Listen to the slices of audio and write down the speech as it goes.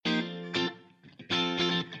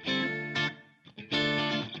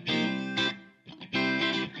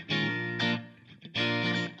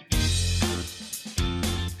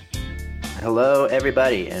Hello,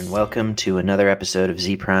 everybody, and welcome to another episode of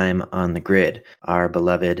Z Prime on the Grid, our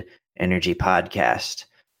beloved energy podcast.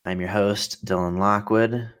 I'm your host, Dylan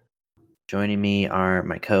Lockwood. Joining me are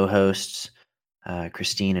my co-hosts,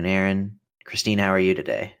 Christine and Aaron. Christine, how are you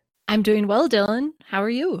today? I'm doing well, Dylan. How are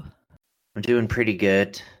you? I'm doing pretty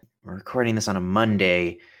good. We're recording this on a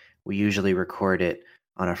Monday. We usually record it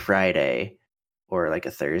on a Friday or like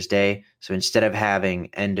a Thursday. So instead of having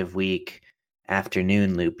end of week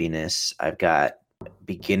afternoon loopiness, I've got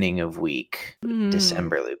beginning of week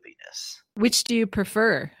December loopiness. Which do you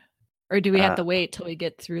prefer? Or do we have to wait till we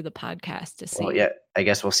get through the podcast to see? Well, yeah, I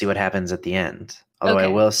guess we'll see what happens at the end. Although Okay. I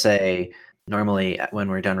will say, normally when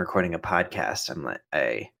we're done recording a podcast, I'm like,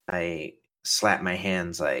 I slap my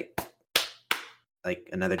hands like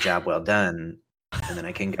another job well done, and then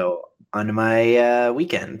I can go on my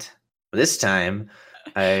weekend. This time,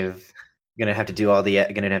 gonna have to do all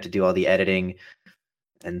the editing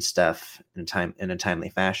and stuff in a timely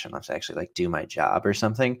fashion. I'll have to actually like do my job or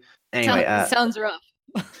something. Anyway, sounds rough.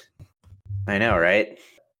 I know, right?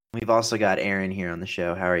 We've also got Aaron here on the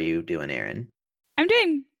show. How are you doing, Aaron? I'm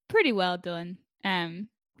doing pretty well, Dylan.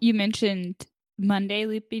 You mentioned Monday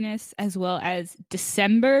loopiness as well as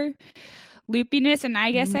December loopiness, and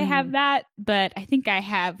I guess I have that, but I think I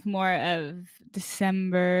have more of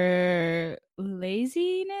December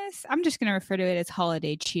laziness. I'm just going to refer to it as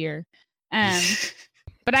holiday cheer.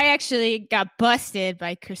 But I actually got busted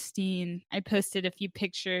by Christine. I posted a few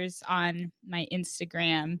pictures on my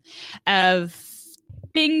Instagram of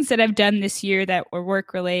things that I've done this year that were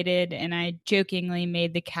work related, and I jokingly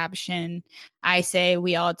made the caption, I say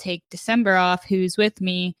we all take December off, who's with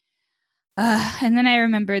me? And then I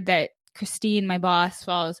remembered that Christine, my boss,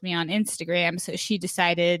 follows me on Instagram, so she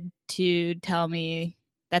decided to tell me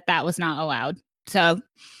that that was not allowed. So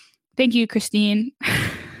thank you, Christine,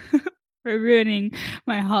 for ruining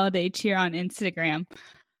my holiday cheer on Instagram.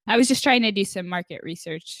 I was just trying to do some market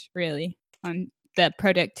research, really, on the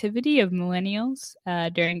productivity of millennials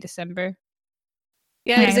during December.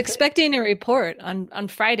 Yeah, I was expecting a report on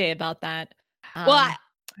Friday about that. Well,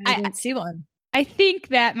 I didn't see one. I think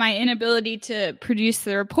that my inability to produce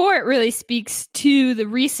the report really speaks to the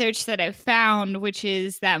research that I've found, which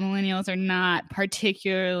is that millennials are not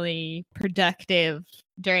particularly productive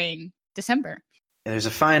during December. There's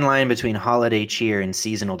a fine line between holiday cheer and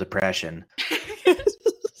seasonal depression.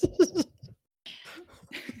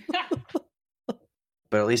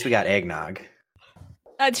 But at least we got eggnog.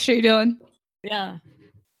 That's true, Dylan. Yeah.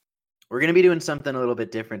 We're going to be doing something a little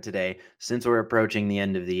bit different today since we're approaching the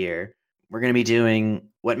end of the year. We're going to be doing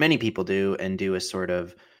what many people do and do a sort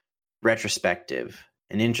of retrospective,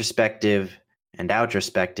 an introspective and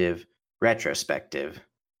outrospective retrospective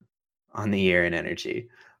on the year in energy.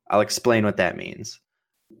 I'll explain what that means.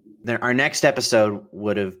 Our next episode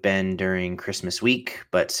would have been during Christmas week,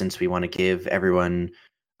 but since we want to give everyone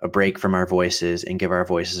a break from our voices and give our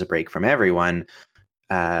voices a break from everyone,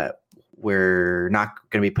 we're not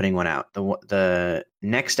going to be putting one out. The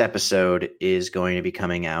next episode is going to be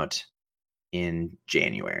coming out in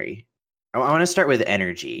January. I want to start with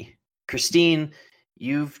energy. Christine,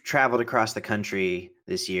 you've traveled across the country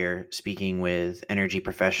this year speaking with energy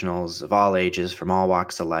professionals of all ages, from all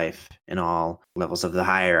walks of life and all levels of the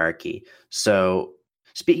hierarchy. So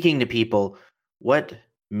speaking to people, what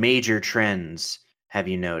major trends have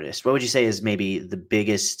you noticed? What would you say is maybe the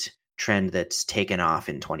biggest trend that's taken off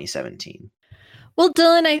in 2017? Well,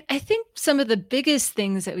 Dylan, I think some of the biggest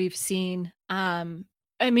things that we've seen,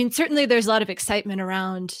 certainly there's a lot of excitement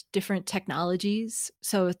around different technologies.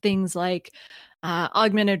 So things like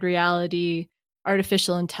augmented reality,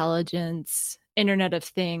 artificial intelligence, Internet of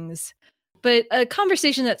Things. But a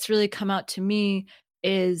conversation that's really come out to me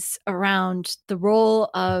is around the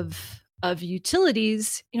role of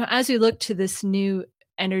utilities, as we look to this new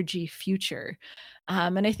energy future.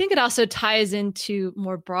 And I think it also ties into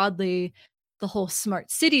more broadly the whole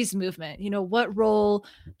smart cities movement. What role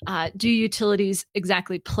do utilities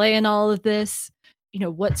exactly play in all of this?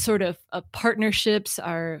 What sort of partnerships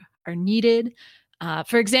are needed?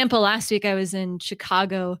 For example, last week I was in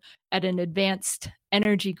Chicago at an advanced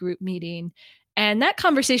energy group meeting, and that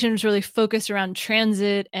conversation was really focused around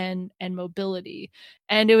transit and mobility.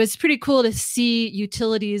 And it was pretty cool to see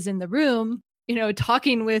utilities in the room,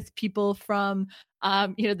 talking with people from,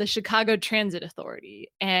 the Chicago Transit Authority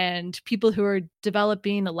and people who are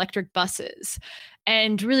developing electric buses,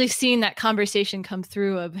 and really seeing that conversation come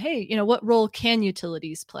through of, hey, what role can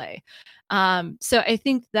utilities play? So I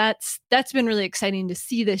think that's been really exciting to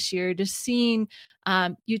see this year, just seeing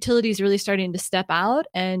utilities really starting to step out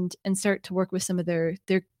and start to work with some of their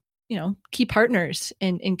key partners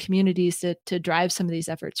in communities to drive some of these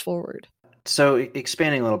efforts forward. So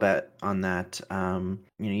expanding a little bit on that,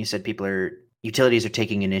 you said utilities are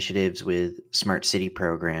taking initiatives with smart city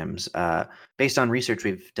programs. Based on research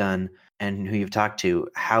we've done and who you've talked to,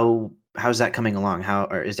 how's that coming along?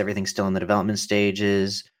 Or is everything still in the development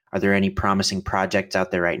stages? Are there any promising projects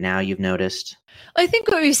out there right now you've noticed? I think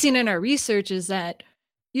what we've seen in our research is that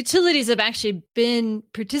utilities have actually been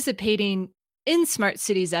participating in smart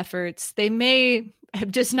cities efforts. They may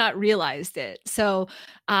have just not realized it. So,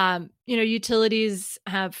 utilities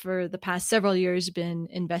have for the past several years been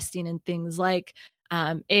investing in things like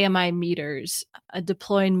AMI meters,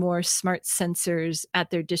 deploying more smart sensors at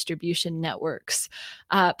their distribution networks.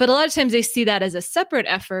 But a lot of times they see that as a separate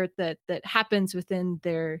effort that happens within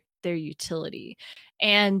their utility.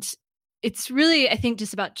 And it's really, I think,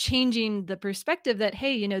 just about changing the perspective that,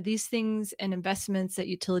 hey, these things and investments that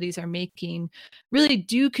utilities are making really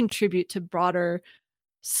do contribute to broader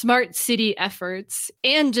smart city efforts,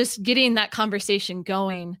 and just getting that conversation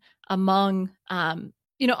going among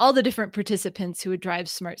all the different participants who would drive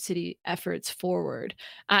smart city efforts forward.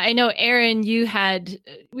 I know, Aaron,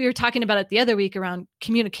 we were talking about it the other week around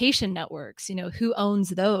communication networks. Who owns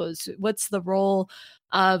those? What's the role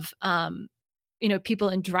of people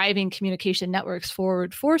in driving communication networks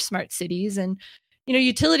forward for smart cities? And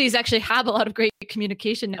utilities actually have a lot of great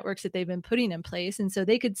communication networks that they've been putting in place, and so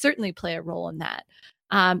they could certainly play a role in that.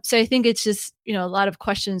 So I think it's just a lot of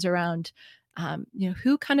questions around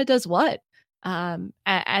who kind of does what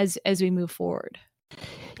as we move forward.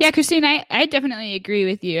 Yeah, Christine, I definitely agree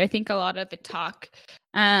with you. I think a lot of the talk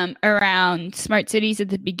around smart cities at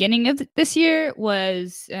the beginning of this year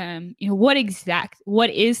was, what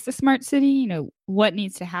is the smart city? What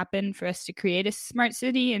needs to happen for us to create a smart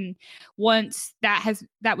city? And once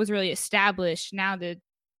that was really established, now the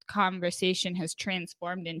conversation has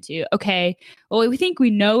transformed into, okay, well, we think we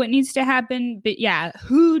know what needs to happen, but yeah,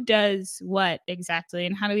 who does what exactly?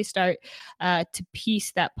 And how do we start to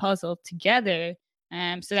piece that puzzle together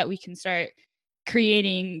so that we can start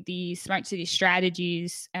creating the smart city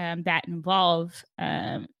strategies that involve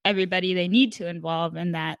everybody they need to involve,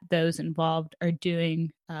 and that those involved are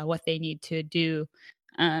doing what they need to do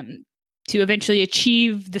to eventually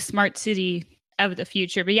achieve the smart city of the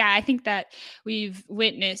future. But yeah, I think that we've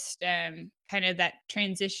witnessed kind of that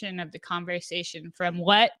transition of the conversation from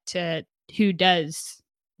what to who does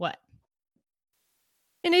what.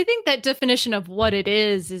 And I think that definition of what it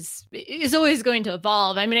is always going to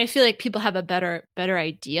evolve. I mean, I feel like people have a better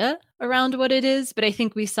idea around what it is, but I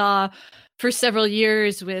think we saw for several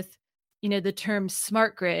years with, the term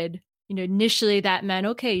smart grid, initially that meant,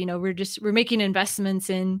 okay, we're making investments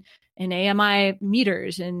in AMI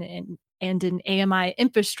meters and in AMI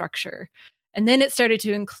infrastructure. And then it started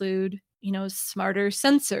to include, smarter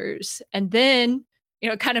sensors. And then,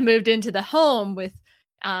 it kind of moved into the home with,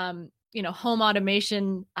 home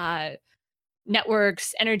automation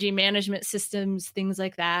networks, energy management systems, things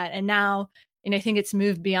like that. And now, I think it's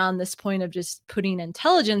moved beyond this point of just putting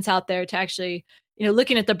intelligence out there to actually,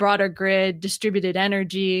 looking at the broader grid, distributed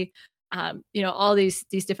energy, all these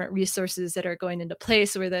different resources that are going into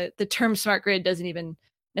place, where the term smart grid doesn't even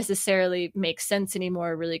necessarily make sense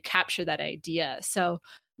anymore, really capture that idea. So,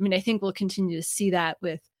 I think we'll continue to see that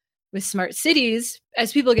with smart cities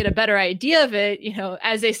as people get a better idea of it,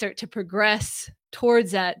 as they start to progress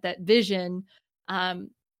towards that vision.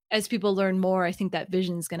 As people learn more, I think that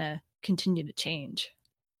vision is going to continue to change.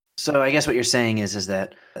 So I guess what you're saying is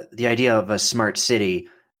that the idea of a smart city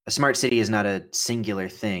is not a singular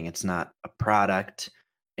thing. It's not a product,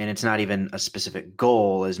 and it's not even a specific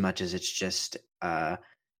goal as much as it's just an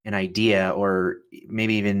idea, or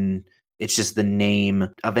maybe even it's just the name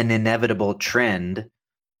of an inevitable trend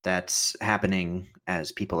that's happening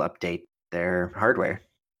as people update their hardware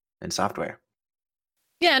and software.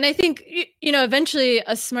 Yeah, and I think eventually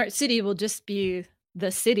a smart city will just be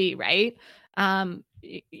the city, right?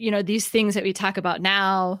 These things that we talk about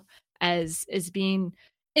now as being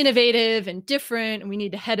innovative and different, and we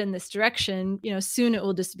need to head in this direction, soon it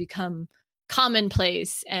will just become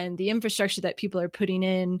commonplace, and the infrastructure that people are putting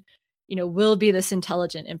in, will be this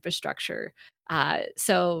intelligent infrastructure.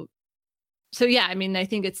 So yeah, I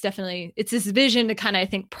think it's this vision to kind of, I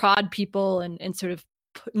think, prod people and sort of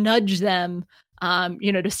nudge them,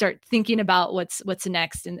 to start thinking about what's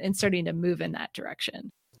next and starting to move in that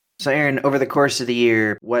direction. So Aaron, over the course of the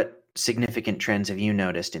year, what significant trends have you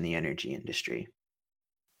noticed in the energy industry?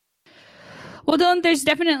 Well, Dylan, there's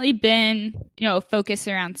definitely been, a focus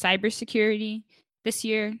around cybersecurity this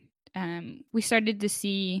year. We started to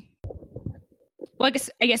see, well,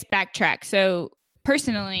 I guess backtrack. So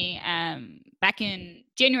personally, back in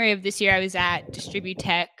January of this year, I was at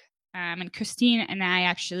Distributech And Christine and I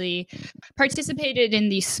actually participated in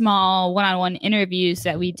these small one-on-one interviews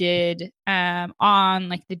that we did on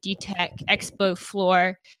like the DTech Expo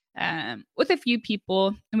floor with a few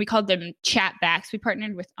people, and we called them chatbacks. We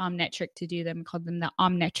partnered with Omnetric to do them. We called them the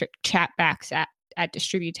Omnetric chatbacks at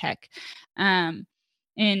Distributech.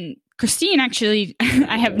 And Christine actually,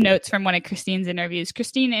 I have notes from one of Christine's interviews.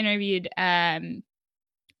 Christine interviewed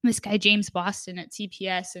this guy James Boston at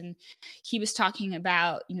CPS, and he was talking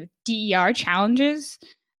about DER challenges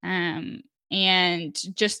and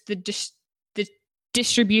just the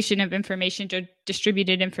distribution of information, to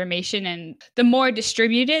distributed information, and the more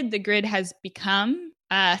distributed the grid has become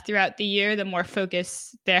throughout the year, the more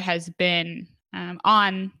focus there has been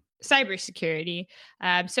on cybersecurity.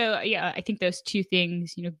 So yeah, I think those two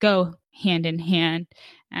things go hand in hand,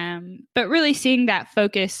 but really seeing that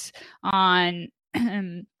focus on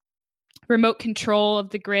remote control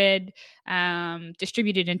of the grid,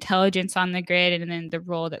 distributed intelligence on the grid, and then the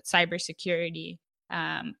role that cybersecurity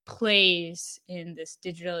plays in this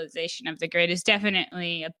digitalization of the grid is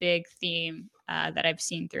definitely a big theme that I've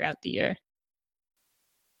seen throughout the year.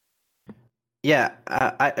 Yeah,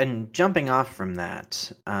 and jumping off from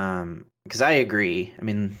that, because I agree. I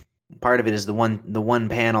mean, part of it is the one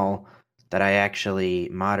panel that I actually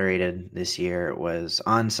moderated this year was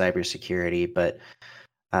on cybersecurity, but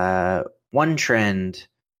one trend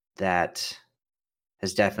that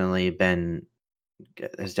has definitely been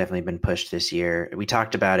pushed this year. We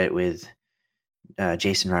talked about it with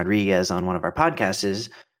Jason Rodriguez on one of our podcasts.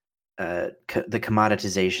 Is the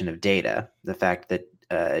commoditization of data? The fact that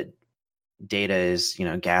data is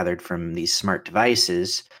gathered from these smart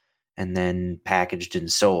devices and then packaged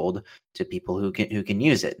and sold to people who can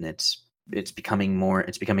use it, and it's becoming more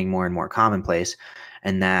and more commonplace,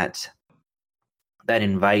 and that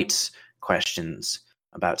invites questions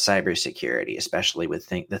about cybersecurity, especially with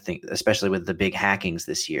the big hackings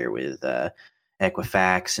this year with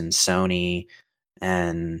Equifax and Sony,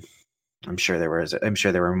 and I'm sure there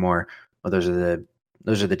were more. Well, those are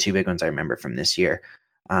the two big ones I remember from this year.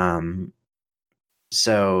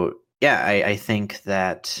 So yeah, I think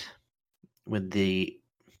that with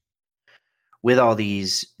all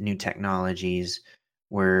these new technologies,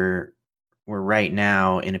 we're right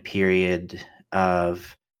now in a period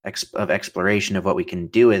of exploration of what we can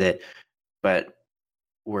do with it, but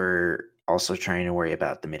we're also trying to worry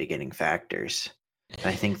about the mitigating factors.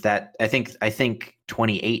 I think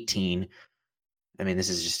 2018. I mean, this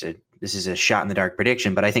is a shot in the dark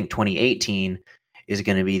prediction, but I think 2018 is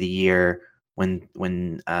going to be the year when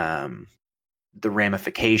the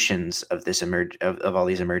ramifications of this of all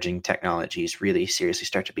these emerging technologies really seriously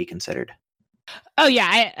start to be considered. Oh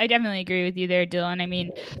yeah, I definitely agree with you there, Dylan. I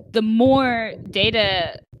mean, the more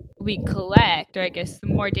data we collect, or I guess the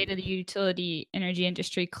more data the utility energy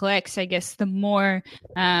industry collects, I guess the more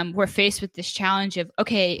we're faced with this challenge of,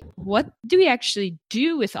 okay, what do we actually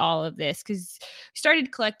do with all of this? Because we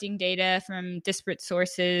started collecting data from disparate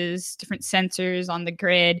sources, different sensors on the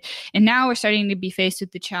grid, and now we're starting to be faced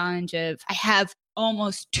with the challenge of, I have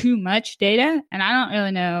almost too much data, and I don't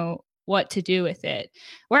really know what to do with it.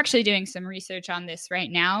 We're actually doing some research on this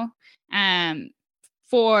right now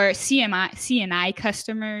for CNI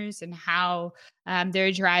customers, and how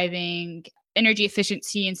they're driving energy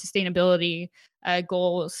efficiency and sustainability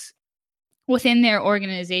goals within their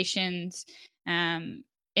organizations. And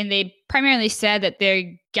they primarily said that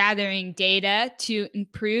they're gathering data to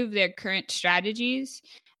improve their current strategies.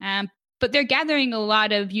 But they're gathering a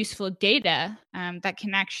lot of useful data that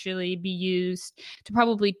can actually be used to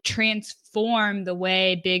probably transform the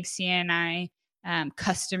way big CNI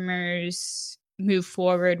customers move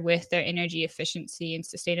forward with their energy efficiency and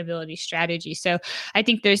sustainability strategy. So I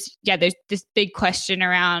think there's this big question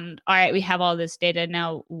around, all right, we have all this data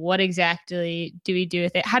now, what exactly do we do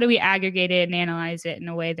with it? How do we aggregate it and analyze it in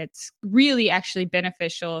a way that's really actually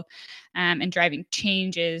beneficial and driving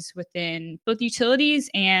changes within both utilities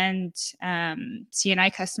and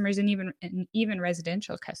CNI customers, and even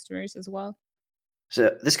residential customers as well?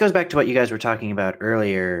 So this goes back to what you guys were talking about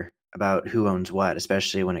earlier about who owns what,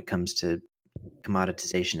 especially when it comes to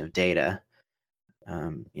commoditization of data.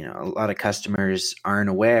 A lot of customers aren't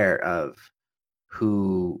aware of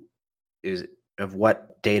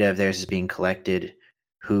what data of theirs is being collected,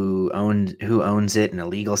 who owns it in a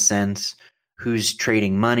legal sense, who's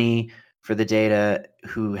trading money for the data,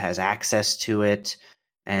 who has access to it,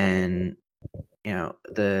 and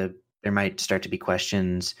there might start to be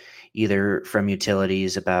questions either from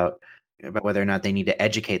utilities about whether or not they need to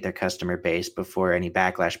educate their customer base before any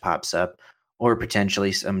backlash pops up, or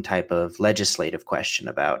potentially some type of legislative question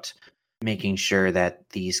about making sure that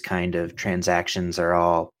these kind of transactions are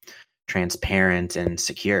all transparent and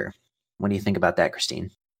secure. What do you think about that,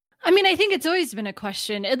 Christine? I mean, I think it's always been a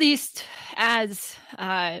question, at least as,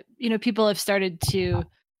 people have started to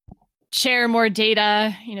share more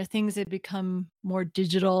data, things have become more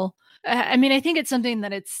digital. I mean, I think it's something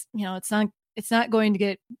that it's not going to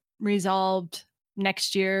get resolved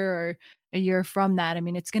next year or a year from that. I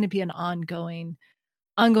mean, it's going to be an ongoing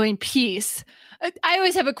piece. I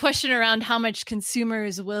always have a question around how much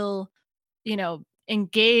consumers will,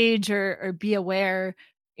 engage or be aware.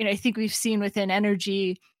 I think we've seen within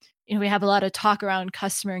energy, we have a lot of talk around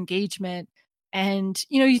customer engagement, and,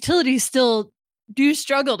 utilities still do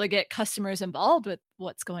struggle to get customers involved with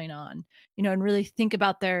what's going on, and really think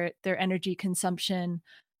about their energy consumption,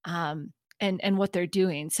 and what they're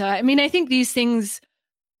doing. So, I mean, I think these things,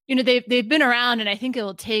 they've been around, and I think it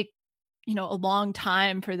will take, a long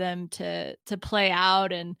time for them to play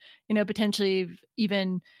out, and, potentially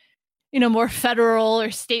even, more federal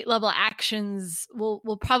or state level actions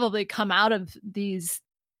will probably come out of these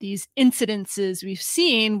incidences we've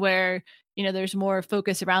seen where, there's more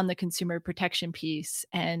focus around the consumer protection piece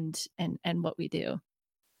and what we do.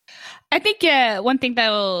 I think one thing that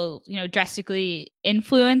will, drastically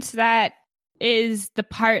influence that is the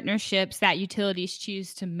partnerships that utilities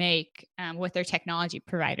choose to make with their technology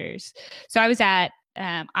providers. So I was at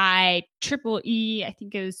IEEE, I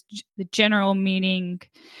think it was the General Meeting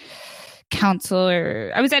Council,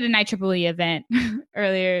 or I was at an IEEE event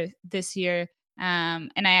earlier this year.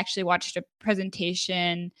 And I actually watched a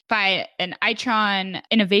presentation by an Itron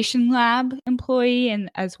Innovation Lab employee, and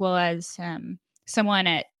as well as someone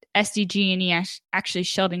at SDG&E, actually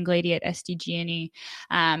Sheldon Glady at SDG&E,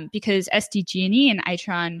 because SDG&E and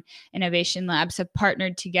Itron Innovation Labs have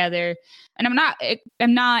partnered together. And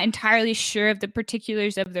I'm not entirely sure of the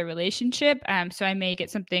particulars of the relationship, so I may get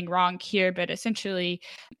something wrong here. But essentially,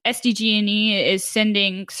 SDG&E is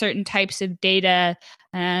sending certain types of data.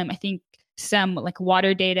 I think some like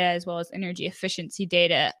water data as well as energy efficiency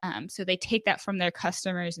data. So they take that from their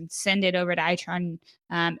customers and send it over to Itron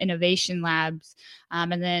Innovation Labs.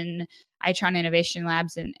 And then Itron Innovation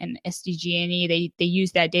Labs and SDG&E, they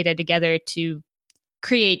use that data together to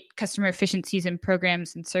create customer efficiencies and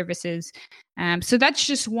programs and services. So that's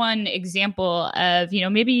just one example of,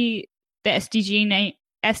 maybe the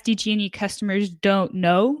SDG&E customers don't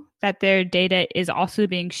know that their data is also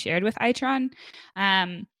being shared with Itron.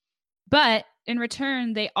 But in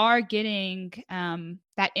return, they are getting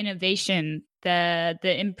that innovation, the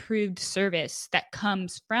improved service that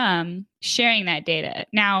comes from sharing that data.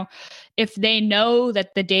 Now, if they know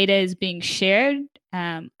that the data is being shared,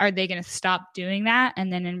 are they going to stop doing that?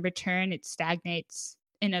 And then in return, it stagnates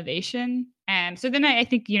innovation. So then I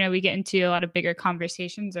think, we get into a lot of bigger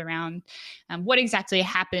conversations around what exactly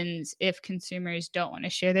happens if consumers don't want to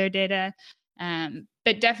share their data.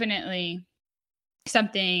 But definitely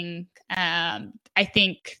something I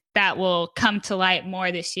think that will come to light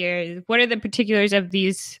more this year. What are the particulars of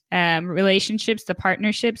these relationships, the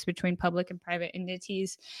partnerships between public and private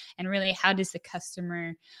entities, and really how does the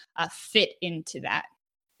customer fit into that?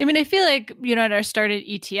 I mean, I feel like, at our Start at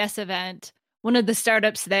ETS event, one of the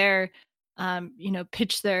startups there,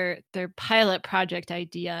 pitched their pilot project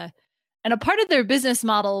idea. And a part of their business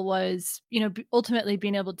model was, ultimately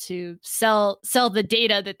being able to sell the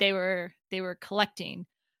data that they were collecting.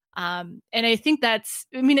 And I think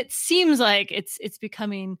it seems like it's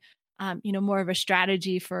becoming, more of a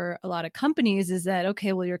strategy for a lot of companies, is that,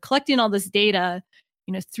 okay, well, you're collecting all this data,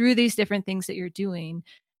 through these different things that you're doing.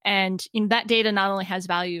 And that data not only has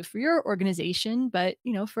value for your organization, but,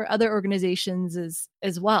 for other organizations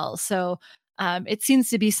as well. So it seems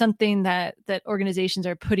to be something that organizations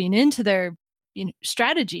are putting into their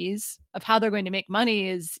strategies of how they're going to make money.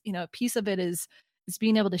 Is a piece of it is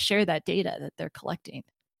being able to share that data that they're collecting.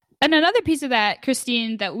 And another piece of that,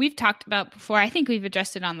 Christine, that we've talked about before, I think we've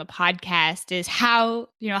addressed it on the podcast, is how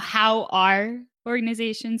are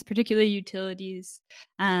organizations, particularly utilities,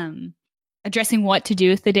 addressing what to do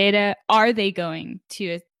with the data? Are they going to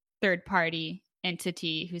a third-party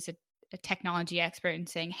entity who's a technology expert and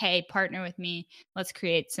saying, hey, partner with me, let's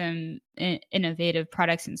create some innovative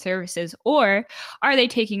products and services? Or are they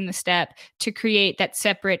taking the step to create that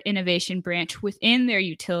separate innovation branch within their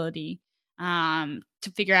utility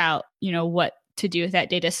to figure out, what to do with that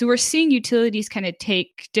data? So we're seeing utilities kind of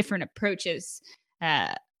take different approaches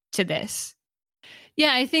to this.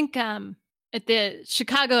 Yeah, I think at the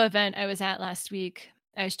Chicago event I was at last week,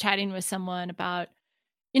 I was chatting with someone about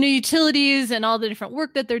utilities and all the different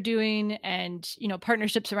work that they're doing, and,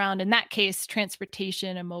 partnerships around, in that case,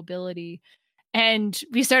 transportation and mobility. And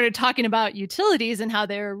we started talking about utilities and how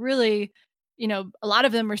they're really, a lot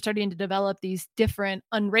of them are starting to develop these different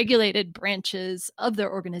unregulated branches of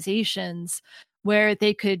their organizations where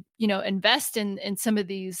they could, invest in some of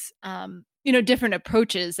these, different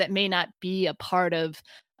approaches that may not be a part of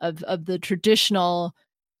the traditional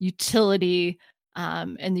utility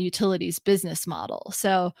and the utilities business model.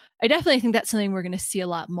 So I definitely think that's something we're going to see a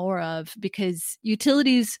lot more of, because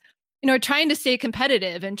utilities, are trying to stay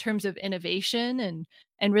competitive in terms of innovation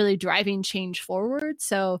and really driving change forward.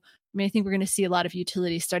 So I think we're going to see a lot of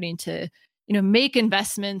utilities starting to, make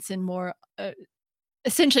investments in more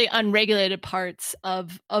essentially unregulated parts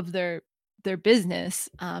of their business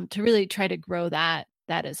to really try to grow that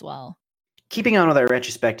as well. Keeping on with our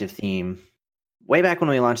retrospective theme, way back when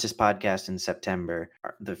we launched this podcast in September,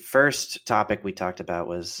 the first topic we talked about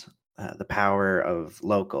was the power of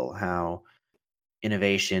local, how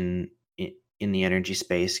innovation in the energy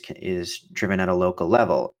space is driven at a local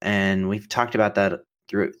level. And we've talked about that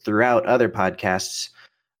throughout other podcasts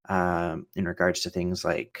in regards to things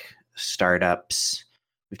like startups.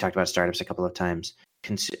 We've talked about startups a couple of times,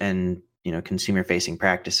 and consumer-facing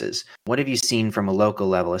practices. What have you seen from a local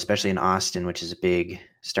level, especially in Austin, which is a big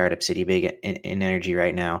startup city, big in energy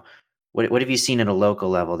right now? What have you seen at a local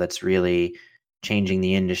level that's really changing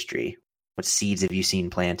the industry? What seeds have you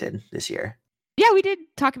seen planted this year? Yeah, we did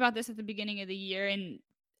talk about this at the beginning of the year.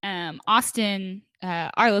 And Austin,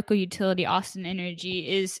 our local utility, Austin Energy,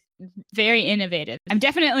 is very innovative. I'm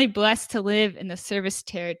definitely blessed to live in the service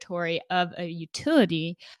territory of a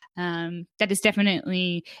utility that is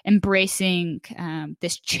definitely embracing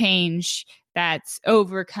this change that's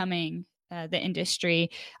overcoming the industry.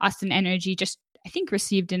 Austin Energy just, I think,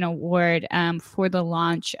 received an award for the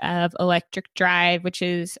launch of Electric Drive, which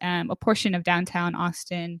is a portion of downtown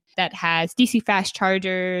Austin that has DC fast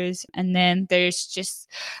chargers. And then there's just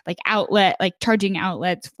like charging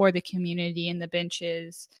outlets for the community and the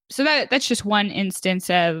benches. So that's just one instance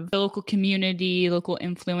of the local community, local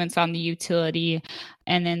influence on the utility,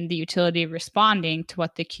 and then the utility responding to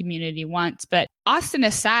what the community wants. But Austin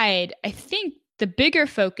aside, I think the bigger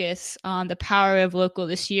focus on the power of local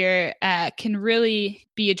this year can really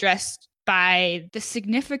be addressed by the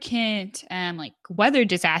significant weather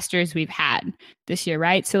disasters we've had this year,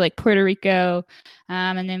 right? So like Puerto Rico,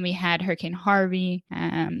 and then we had Hurricane Harvey,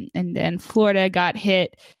 and then Florida got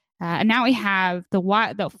hit. And now we have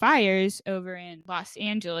the fires over in Los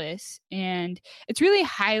Angeles. And it's really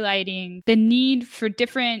highlighting the need for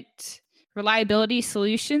different reliability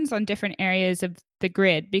solutions on different areas of the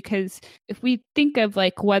grid, because if we think of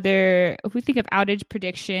outage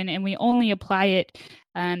prediction and we only apply it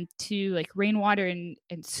to like rainwater and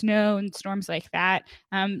snow and storms like that,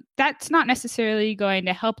 that's not necessarily going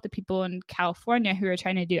to help the people in California who are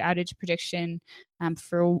trying to do outage prediction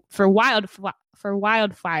for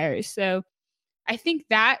wildfires. So I think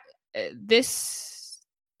that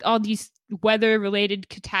all these weather related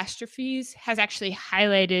catastrophes has actually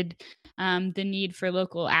highlighted the need for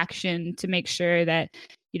local action to make sure that,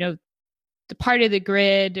 the part of the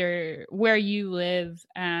grid or where you live,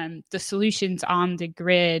 the solutions on the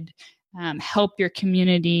grid help your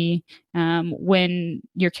community when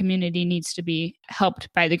your community needs to be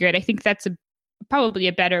helped by the grid. I think that's probably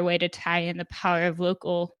a better way to tie in the power of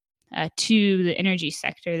local to the energy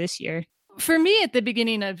sector this year. For me, at the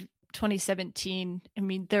beginning of 2017,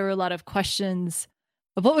 there were a lot of questions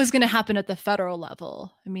of what was going to happen at the federal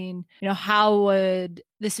level. How would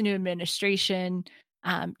this new administration,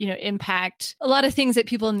 impact a lot of things that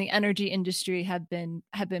people in the energy industry have been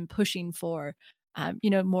pushing for,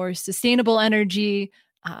 more sustainable energy,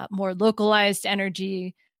 more localized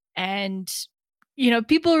energy. And,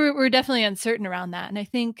 people were definitely uncertain around that. And I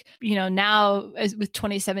think, now with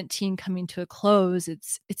 2017 coming to a close,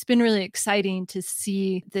 it's been really exciting to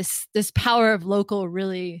see this power of local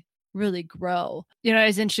really grow. I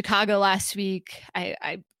was in Chicago last week.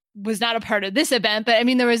 I was not a part of this event, but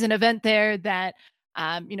there was an event there that,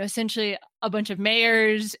 essentially a bunch of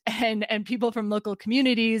mayors and people from local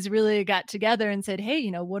communities really got together and said,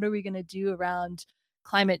 hey, what are we going to do around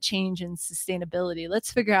climate change and sustainability?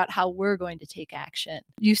 Let's figure out how we're going to take action.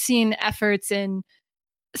 You've seen efforts in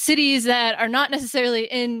cities that are not necessarily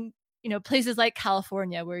in places like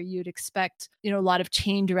California, where you'd expect, a lot of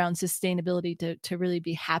change around sustainability to really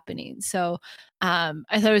be happening. So I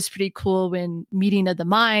thought it was pretty cool when Meeting of the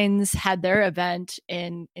Minds had their event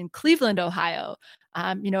in Cleveland, Ohio,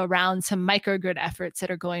 around some microgrid efforts that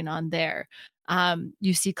are going on there.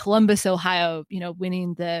 You see Columbus, Ohio,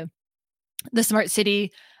 winning the Smart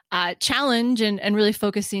City challenge and really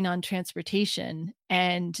focusing on transportation.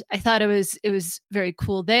 And I thought it was very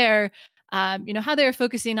cool there. how they're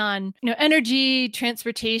focusing on, energy,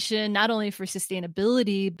 transportation, not only for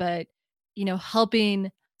sustainability, but,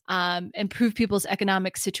 helping improve people's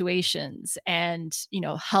economic situations and,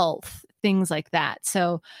 health, things like that.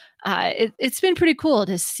 So it's been pretty cool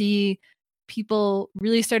to see people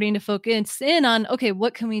really starting to focus in on, okay,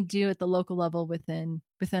 what can we do at the local level within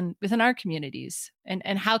our communities,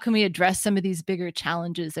 and how can we address some of these bigger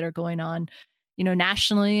challenges that are going on,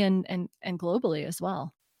 nationally and globally as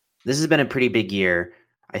well. This has been a pretty big year,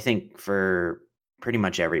 I think, for pretty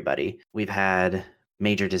much everybody. We've had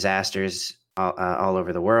major disasters all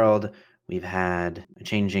over the world. We've had a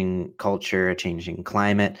changing culture, a changing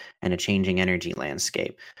climate, and a changing energy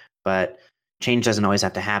landscape. But change doesn't always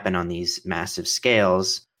have to happen on these massive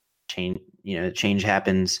scales. Change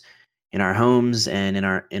happens in our homes and in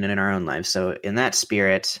our own lives. So in that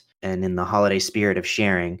spirit, and in the holiday spirit of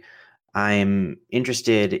sharing, I'm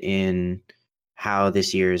interested in how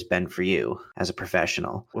this year has been for you as a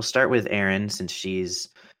professional. We'll start with Erin, since she's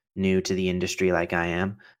new to the industry like I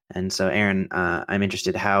am. And so, Erin, I'm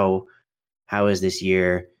interested, how is this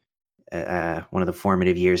year one of the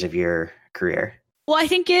formative years of your career? Well, I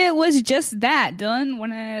think it was just that,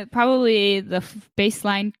 Dylan. Probably the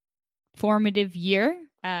baseline formative year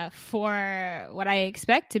for what I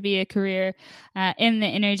expect to be a career in the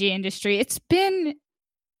energy industry. It's been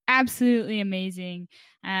absolutely amazing.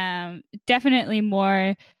 Definitely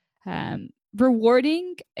more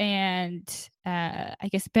rewarding and I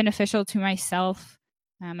guess beneficial to myself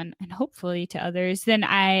and hopefully to others than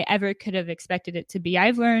I ever could have expected it to be.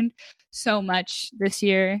 I've learned so much this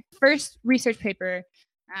year. First research paper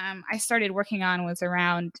I started working on was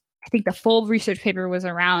around, I think the full research paper was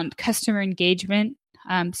around customer engagement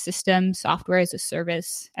system, software as a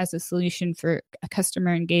service, as a solution for a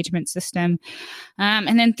customer engagement system.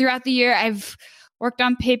 And then throughout the year, I've worked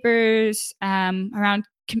on papers around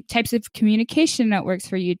types of communication networks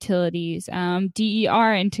for utilities,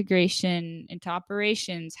 DER integration into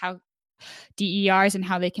operations, how DERs and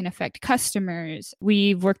how they can affect customers.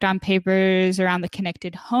 We've worked on papers around the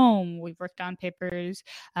connected home. We've worked on papers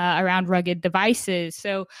around rugged devices.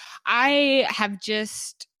 So I have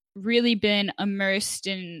just really been immersed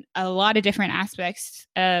in a lot of different aspects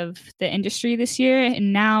of the industry this year.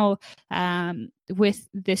 And now with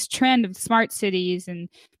this trend of smart cities and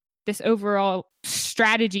this overall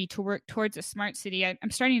strategy to work towards a smart city,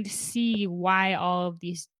 I'm starting to see why all of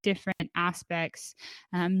these different aspects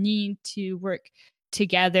need to work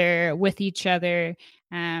together with each other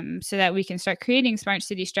so that we can start creating smart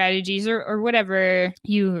city strategies or whatever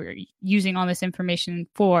you're using all this information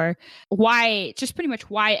for. Pretty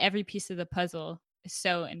much why every piece of the puzzle is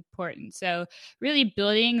so important. So really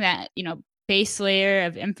building that, base layer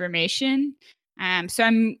of information. So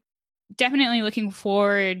I'm definitely looking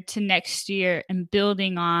forward to next year and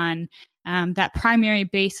building on that primary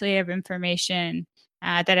base layer of information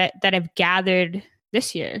that I've gathered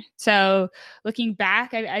this year. So looking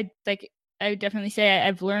back, I definitely say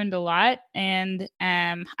I've learned a lot, and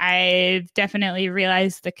I've definitely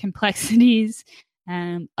realized the complexities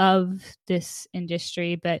of this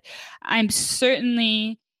industry. But I'm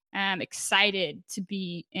certainly excited to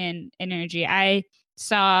be in energy. I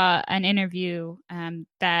saw an interview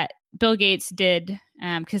that Bill Gates did,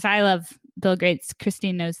 because I love Bill Gates.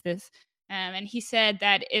 Christine knows this. And he said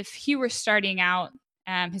that if he were starting out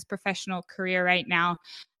his professional career right now,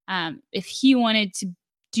 if he wanted to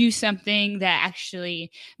do something that actually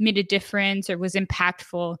made a difference or was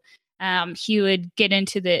impactful, he would get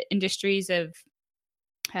into the industries of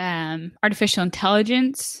artificial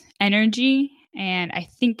intelligence, energy, and I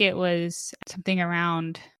think it was something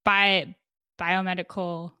around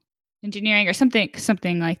biomedical engineering or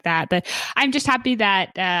something like that. But I'm just happy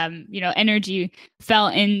that energy fell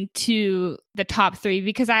into the top three,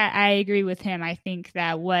 because I agree with him. I think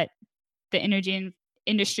that what the energy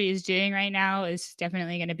industry is doing right now is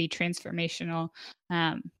definitely going to be transformational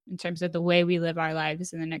in terms of the way we live our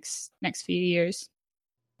lives in the next few years.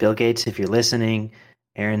 Bill Gates, if you're listening,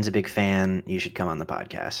 Erin's a big fan. You should come on the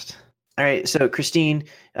podcast. All right. So Christine,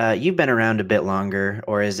 you've been around a bit longer,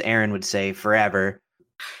 or as Erin would say, forever.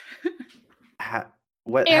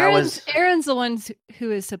 Erin's the one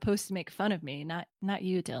who is supposed to make fun of me, not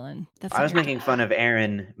you, Dylan. I was making fun of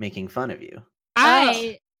Erin making fun of you.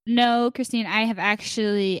 No, Christine, I have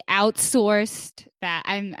actually outsourced that.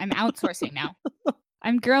 I'm outsourcing now.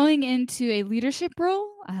 I'm growing into a leadership role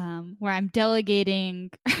where I'm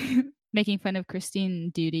delegating making fun of Christine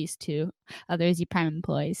duties to other Z Prime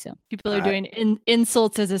employees. So people are doing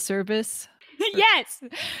insults as a service. Yes.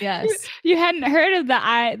 You hadn't heard of the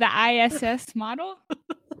ISS model?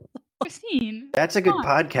 Christine. That's a good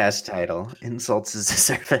podcast title. Insults as a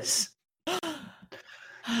service.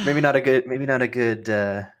 maybe not a good maybe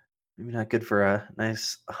not good for a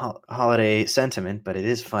nice holiday sentiment, but it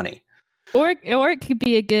is funny. Or it could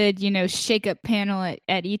be a good, shake up panel at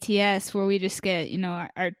ETS where we just get,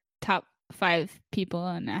 our top 5 people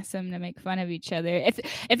and ask them to make fun of each other.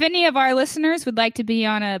 If any of our listeners would like to be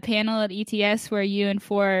on a panel at ETS where you and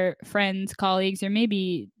 4 friends, colleagues, or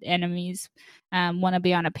maybe enemies want to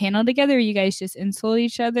be on a panel together, you guys just insult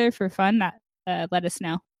each other for fun, let us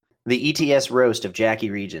know. The ETS roast of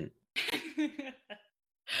Jackie Regent. The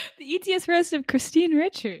ETS roast of Christine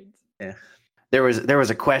Richards. Yeah. There was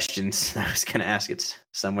a question I was going to ask. It's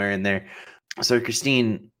somewhere in there. So,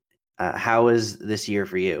 Christine, how was this year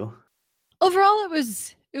for you? Overall, it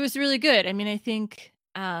was really good. I mean, I think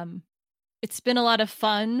it's been a lot of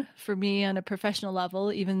fun for me on a professional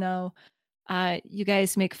level, even though you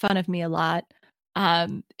guys make fun of me a lot.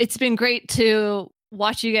 It's been great to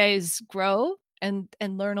watch you guys grow and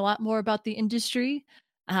learn a lot more about the industry,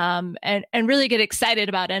 and really get excited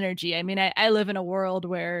about energy. I mean, I live in a world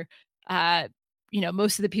where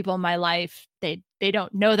most of the people in my life, they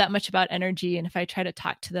don't know that much about energy. And if I try to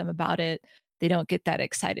talk to them about it, they don't get that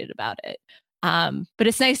excited about it. But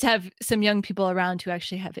it's nice to have some young people around who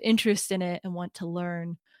actually have interest in it and want to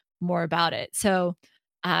learn more about it. So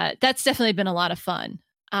that's definitely been a lot of fun.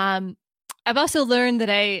 I've also learned that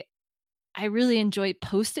I really enjoy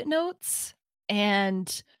Post-it notes.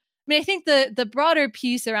 And I mean, I think the broader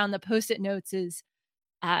piece around the Post-it notes is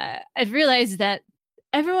I've realized that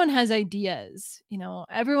everyone has ideas.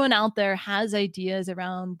 Everyone out there has ideas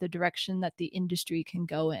around the direction that the industry can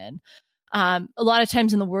go in. A lot of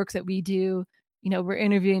times in the work that we do, we're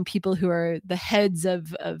interviewing people who are the heads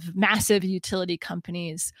of massive utility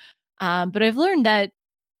companies. But I've learned that,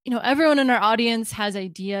 everyone in our audience has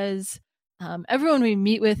ideas. Everyone we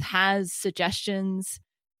meet with has suggestions.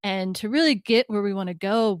 And to really get where we want to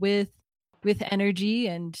go with energy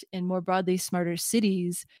and more broadly smarter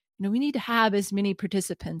cities, we need to have as many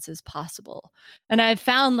participants as possible. And I've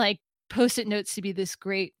found Post-it notes to be this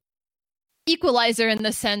great equalizer in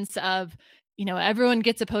the sense of, everyone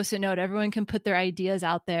gets a Post-it note, everyone can put their ideas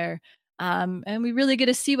out there, and we really get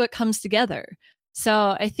to see what comes together.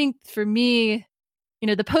 So I think for me,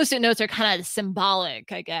 the Post-it notes are kind of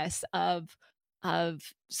symbolic, I guess, of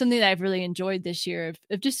something that I've really enjoyed this year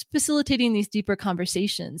of just facilitating these deeper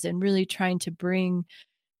conversations and really trying to bring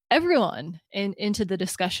everyone into the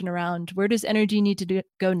discussion around where does energy need to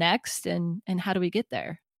go next and how do we get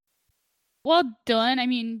there? Well, Dylan, I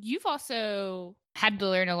mean, you've also had to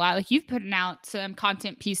learn a lot. You've put out some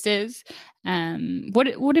content pieces.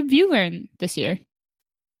 What have you learned this year?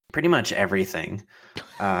 Pretty much everything.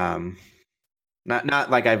 Not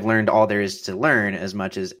like I've learned all there is to learn as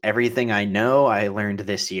much as everything I know I learned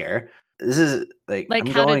this year. This is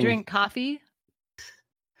how to drink coffee?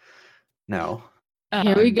 No.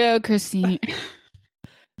 Here we go, Christine.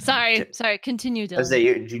 Sorry. Continue, Dylan. I say,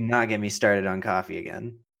 you do not get me started on coffee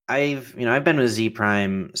again. I've been with Z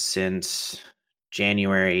Prime since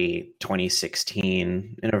January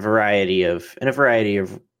 2016 in a variety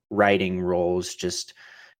of writing roles. Just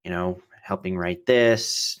helping write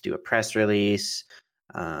this, do a press release,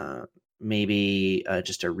 maybe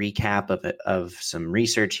just a recap of some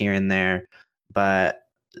research here and there. But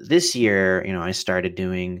this year, I started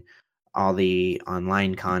doing all the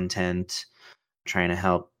online content, trying to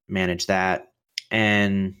help manage that.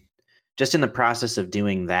 And just in the process of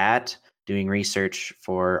doing that, doing research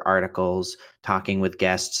for articles, talking with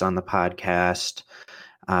guests on the podcast,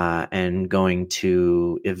 and going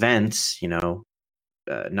to events,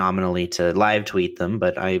 nominally to live tweet them.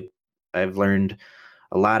 But I've learned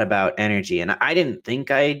a lot about energy. And I didn't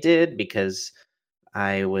think I did because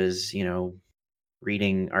I was,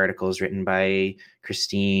 reading articles written by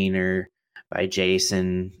Christine or by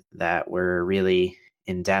Jason that were really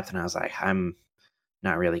in depth. And I was like, I'm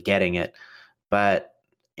not really getting it. But,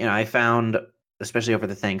 I found, especially over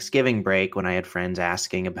the Thanksgiving break, when I had friends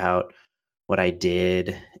asking about what I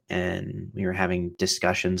did and we were having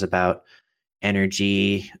discussions about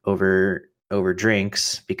energy over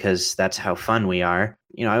drinks, because that's how fun we are.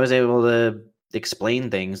 I was able to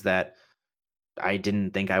explain things that I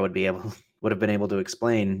didn't think I would have been able to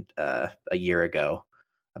explain a year ago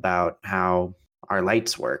about how our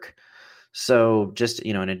lights work. So just,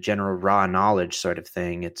 in a general raw knowledge sort of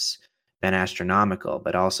thing, it's been astronomical,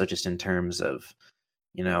 but also just in terms of,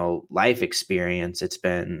 life experience, it's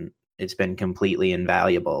been completely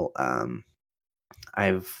invaluable.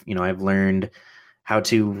 I've learned how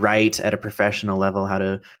to write at a professional level, how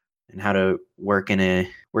to work in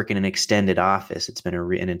an extended office. It's been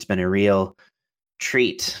a real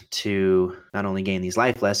treat to not only gain these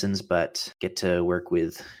life lessons, but get to work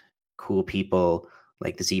with cool people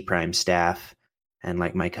like the Z Prime staff and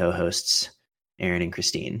like my co-hosts Aaron and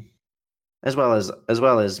Christine, as well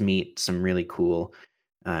as meet some really cool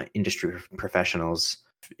industry professionals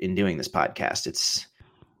in doing this podcast. It's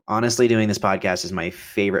honestly, doing this podcast is my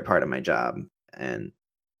favorite part of my job, and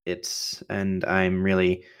I'm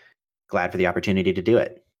really glad for the opportunity to do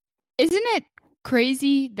it. Isn't it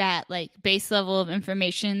crazy that like base level of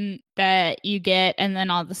information that you get, and then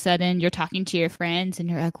all of a sudden you're talking to your friends and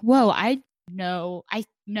you're like, whoa, I know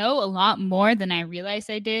a lot more than I realized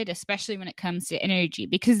I did, especially when it comes to energy.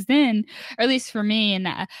 Because then, or at least for me, and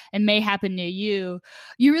it may happen to you,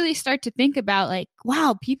 you really start to think about like,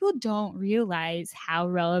 wow, people don't realize how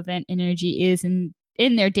relevant energy is in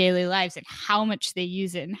their daily lives, and how much they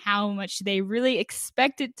use it, and how much they really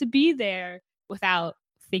expect it to be there without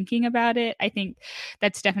thinking about it. I think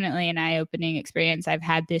that's definitely an eye-opening experience I've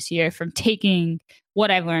had this year from taking what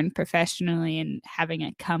I've learned professionally and having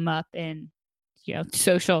it come up in,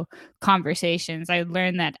 social conversations. I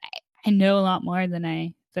learned that I know a lot more than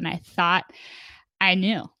I thought I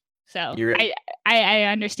knew. So I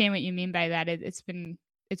understand what you mean by that. It's been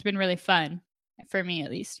really fun for me, at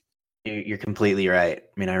least. You're completely right.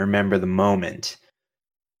 I mean, I remember the moment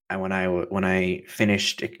when I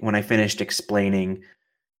finished explaining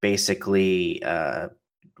basically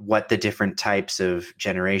what the different types of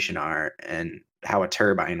generation are and how a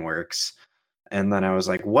turbine works. And then I was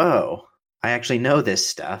like, whoa, I actually know this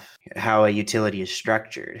stuff, how a utility is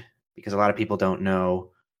structured, because a lot of people don't know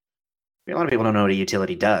what a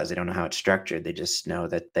utility does. They don't know how it's structured. They just know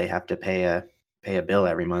that they have to pay a bill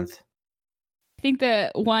every month. I think the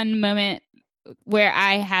one moment where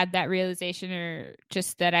I had that realization, or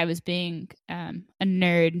just that I was being a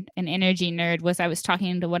nerd, an energy nerd, was I was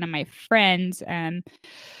talking to one of my friends.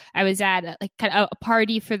 I was at a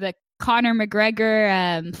party for the Conor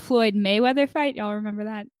McGregor Floyd Mayweather fight. Y'all remember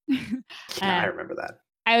that? I remember that.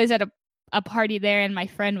 I was at a party there, and my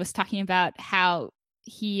friend was talking about how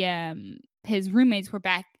he his roommates were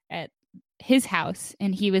back at his house,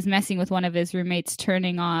 and he was messing with one of his roommates,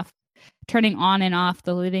 turning on and off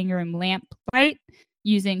the living room lamp light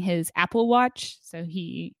using his Apple Watch. So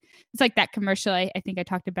it's like that commercial. I think I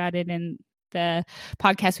talked about it in the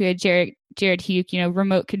podcast. We had Jared Huke,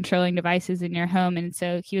 remote controlling devices in your home. And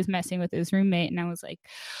so he was messing with his roommate. And I was like,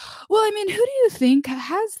 well, I mean, who do you think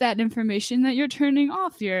has that information that you're turning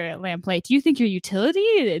off your lamp light? Do you think your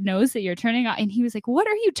utility knows that you're turning off? And he was like, what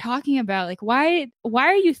are you talking about? Like, why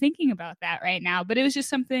are you thinking about that right now? But it was just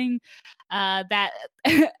something that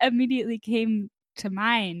immediately came to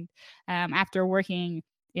mind after working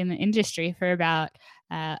in the industry for about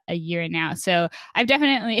a year now. So I've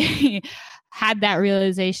definitely had that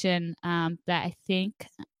realization that I think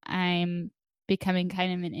I'm becoming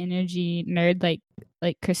kind of an energy nerd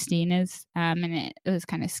like Christine is. And it was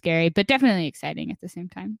kind of scary, but definitely exciting at the same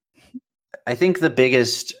time. I think the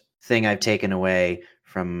biggest thing I've taken away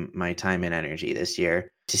from my time in energy this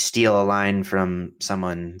year, to steal a line from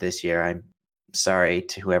someone this year, I'm sorry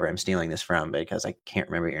to whoever I'm stealing this from because I can't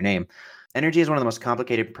remember your name. Energy is one of the most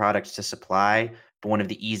complicated products to supply, but one of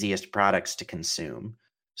the easiest products to consume.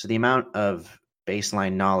 So the amount of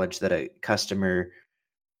baseline knowledge that a customer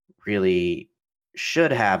really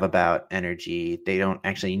should have about energy, they don't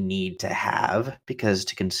actually need to have, because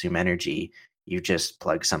to consume energy, you just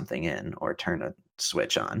plug something in or turn a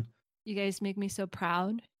switch on. You guys make me so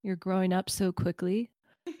proud. You're growing up so quickly.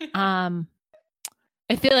 I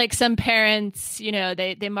feel like some parents,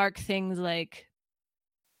 they mark things like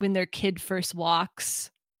when their kid first walks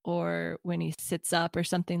or when he sits up or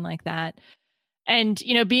something like that. And,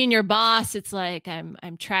 being your boss, it's like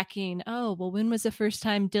I'm tracking, oh, well, when was the first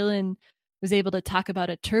time Dylan was able to talk about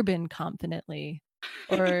a turbine confidently?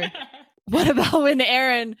 Or what about when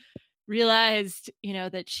Aaron realized,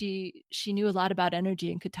 that she knew a lot about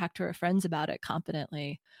energy and could talk to her friends about it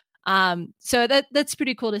confidently? So that's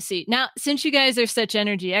pretty cool to see. Now, since you guys are such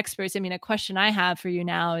energy experts, I mean, a question I have for you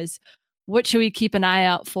now is, what should we keep an eye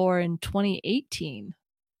out for in 2018?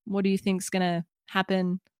 What do you think is going to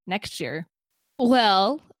happen next year?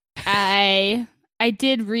 Well, I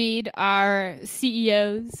did read our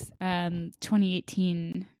CEO's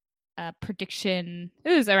 2018 prediction. It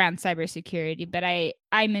was around cybersecurity, but I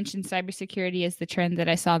mentioned cybersecurity as the trend that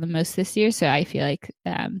I saw the most this year. So I feel like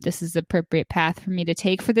this is the appropriate path for me to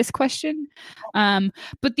take for this question.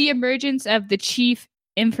 But the emergence of the Chief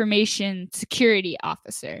Information Security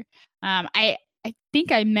Officer. I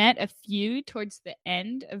think I met a few towards the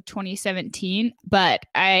end of 2017, but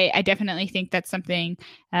I definitely think that's something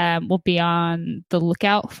we'll be on the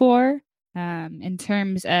lookout for. in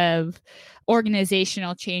terms of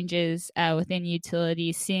organizational changes within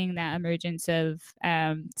utilities, seeing that emergence of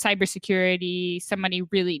cybersecurity, somebody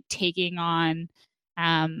really taking on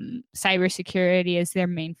cybersecurity as their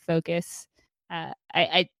main focus.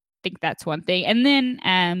 I think that's one thing. And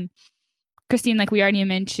then, Christine, like we already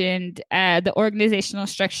mentioned, the organizational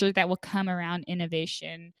structure that will come around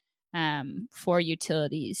innovation for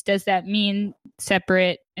utilities. Does that mean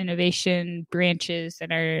separate innovation branches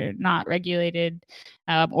that are not regulated,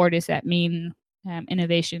 or does that mean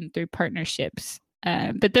innovation through partnerships?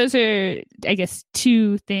 But those are, I guess,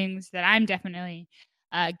 two things that I'm definitely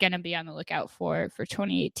going to be on the lookout for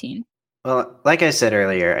 2018. Well, like I said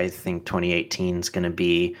earlier, I think 2018 is going to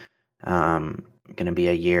be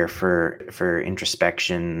a year for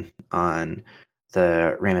introspection on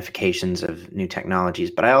the ramifications of new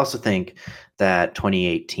technologies. But I also think that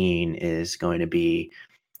 2018 is going to be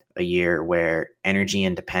a year where energy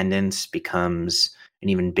independence becomes an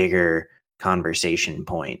even bigger conversation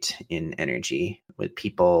point in energy, with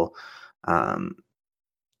people,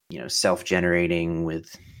 self-generating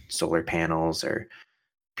with solar panels, or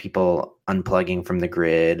people unplugging from the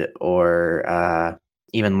grid, or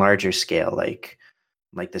even larger scale, like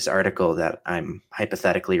this article that I'm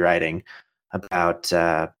hypothetically writing about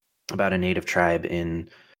a native tribe in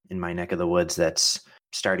my neck of the woods that's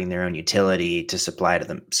starting their own utility to supply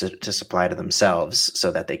to themselves,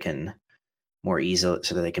 so that they can more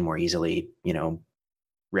easily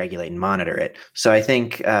regulate and monitor it. So I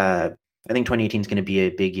think 2018 is going to be a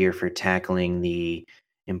big year for tackling the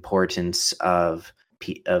importance of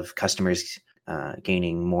customers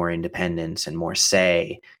gaining more independence and more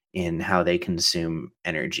say in how they consume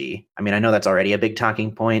energy. I mean, I know that's already a big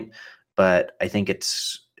talking point, but I think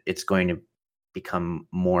it's going to become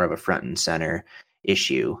more of a front and center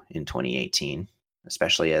issue in 2018,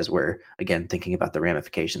 especially as we're, again, thinking about the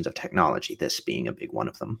ramifications of technology, this being a big one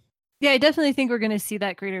of them. Yeah, I definitely think we're going to see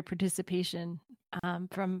that greater participation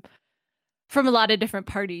from a lot of different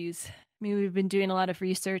parties. I mean, we've been doing a lot of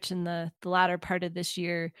research in the latter part of this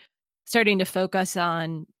year, starting to focus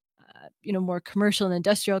on more commercial and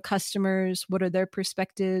industrial customers. What are their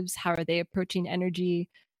perspectives? How are they approaching energy,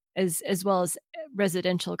 as well as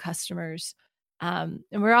residential customers? And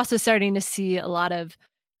we're also starting to see a lot of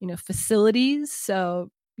facilities, so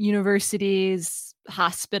universities,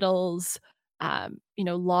 hospitals,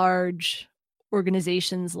 large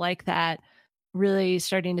organizations like that, really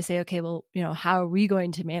starting to say, okay, well, how are we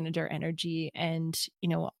going to manage our energy, and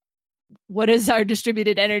what does our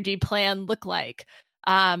distributed energy plan look like?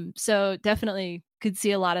 So definitely could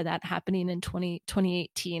see a lot of that happening in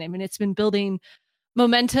 2018. I mean, it's been building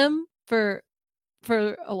momentum for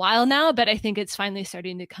a while now, but I think it's finally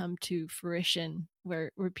starting to come to fruition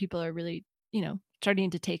where people are really,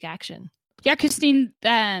 starting to take action. Yeah, Christine,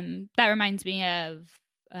 that reminds me of,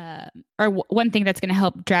 one thing that's going to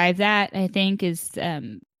help drive that, I think, is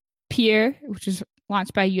PEER, which is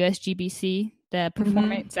launched by USGBC, the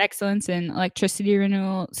Performance Excellence and Electricity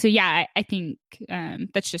Renewal. So yeah, I think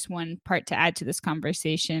that's just one part to add to this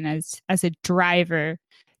conversation as a driver.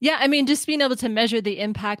 Yeah, I mean, just being able to measure the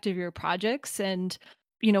impact of your projects and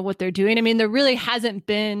what they're doing. I mean, there really hasn't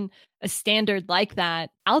been a standard like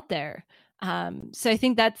that out there. So I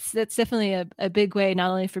think that's definitely a big way, not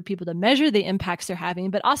only for people to measure the impacts they're having,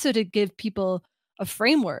 but also to give people a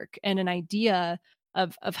framework and an idea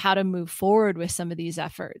of how to move forward with some of these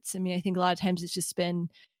efforts. I mean, I think a lot of times it's just been,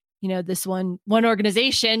 this one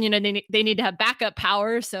organization, they need to have backup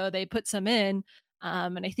power, so they put some in.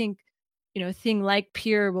 And I think, a thing like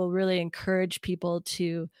PEER will really encourage people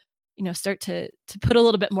to, start to put a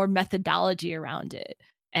little bit more methodology around it,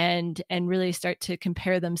 and really start to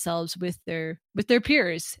compare themselves with their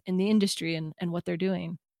peers in the industry and what they're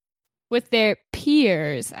doing. With their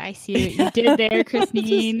peers. I see what you did there,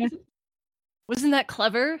 Christine. Wasn't that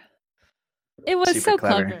clever? It was super so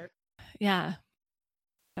clever. Yeah,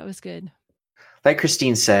 that was good. Like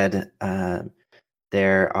Christine said,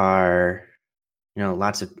 there are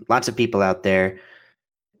lots of people out there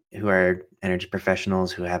who are energy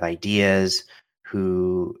professionals, who have ideas,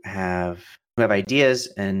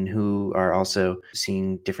 and who are also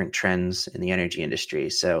seeing different trends in the energy industry.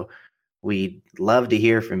 So we'd love to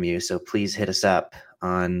hear from you. So please hit us up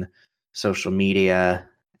on social media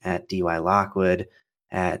at DY Lockwood,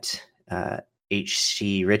 at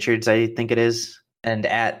HC Richards, I think it is, and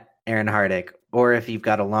at Aaron Hardick. Or if you've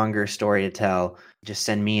got a longer story to tell, just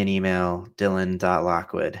send me an email,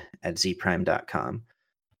 dylan.lockwood@zprime.com.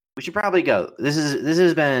 We should probably go. This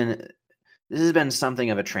has been something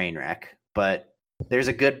of a train wreck, but there's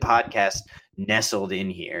a good podcast nestled in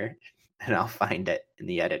here, and I'll find it in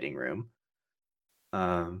the editing room.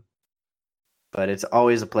 But it's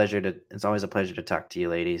always a pleasure to talk to you,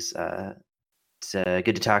 ladies. It's good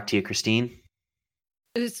to talk to you, Christine.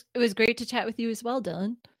 It was great to chat with you as well,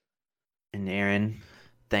 Dylan. And Aaron,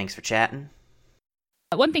 thanks for chatting.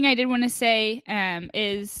 One thing I did want to say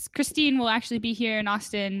is Christine will actually be here in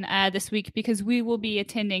Austin this week because we will be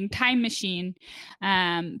attending Time Machine,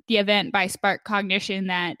 the event by Spark Cognition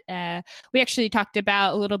that we actually talked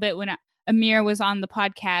about a little bit when Amir was on the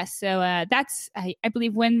podcast. So that's, I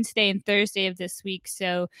believe, Wednesday and Thursday of this week.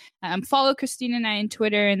 So follow Christine and I on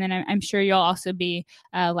Twitter, and then I'm sure you'll also be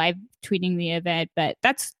live tweeting the event. But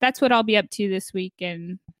that's what I'll be up to this week.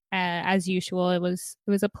 And as usual, it was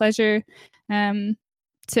a pleasure to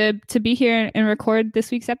be here and record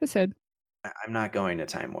this week's episode. I'm not going to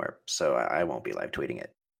Time Warp, so I won't be live tweeting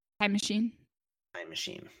it. Time Machine. Time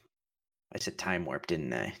Machine. I said Time Warp,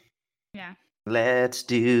 didn't I? Yeah. Let's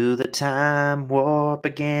do the Time Warp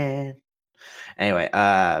again. Anyway,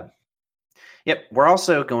 yep, we're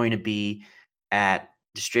also going to be at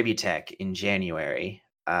Distributech in January.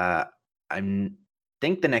 I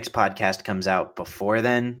think the next podcast comes out before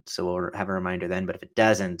then, so we'll have a reminder then. But if it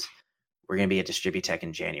doesn't, we're going to be at Distributech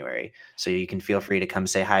in January. So you can feel free to come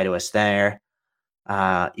say hi to us there.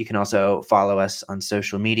 You can also follow us on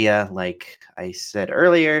social media. Like I said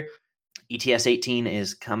earlier, ETS 18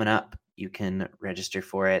 is coming up. You can register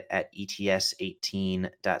for it at ets18.co.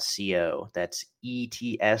 That's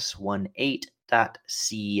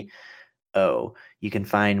ets18.co. You can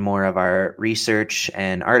find more of our research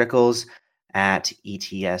and articles at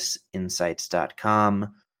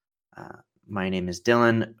etsinsights.com. My name is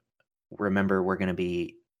Dylan. Remember, we're going to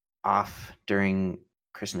be off during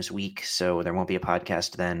Christmas week, so there won't be a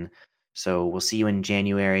podcast then. So we'll see you in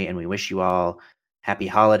January, and we wish you all happy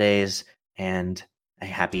holidays and a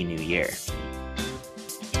happy new year.